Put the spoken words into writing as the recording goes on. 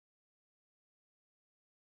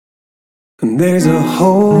There's a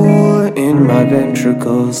hole in my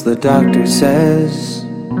ventricles, the doctor says.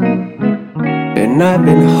 And I've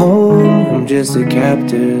been home, I'm just a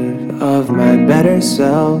captive of my better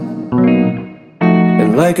self.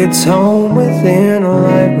 And like a tome within a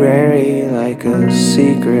library, like a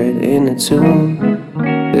secret in a tomb,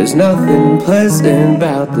 there's nothing pleasant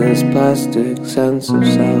about this plastic sense of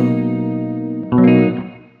self.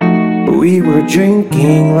 We were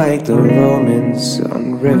drinking like the Romans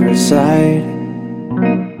on Riverside,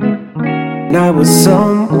 and I was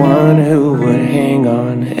someone who would hang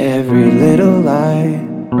on every little lie.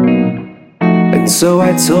 And so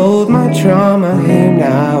I told my trauma, hey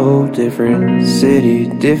now, different city,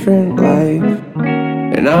 different life.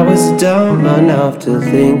 And I was dumb enough to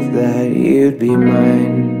think that you'd be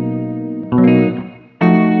mine.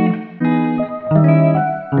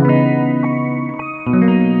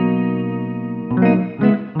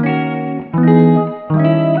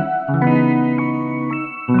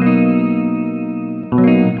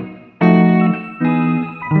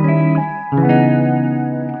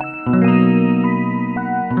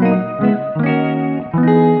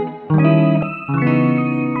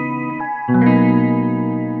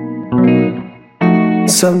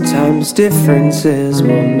 Sometimes differences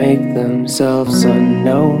will make themselves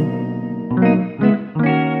unknown.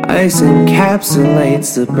 Ice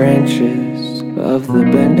encapsulates the branches of the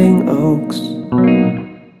bending oaks.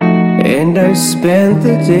 And I spent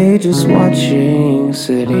the day just watching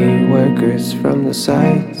city workers from the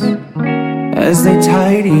sides as they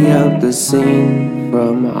tidy up the scene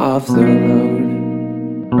from off the road.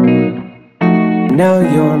 Now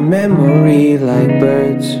your memory, like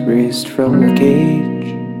birds raised from the cage,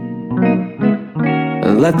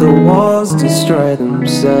 and let the walls destroy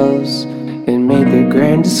themselves and made their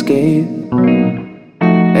grand escape.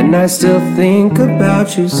 And I still think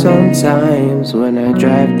about you sometimes when I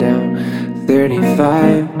drive down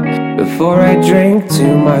 35, before I drank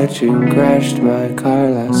too much and crashed my car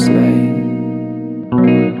last night.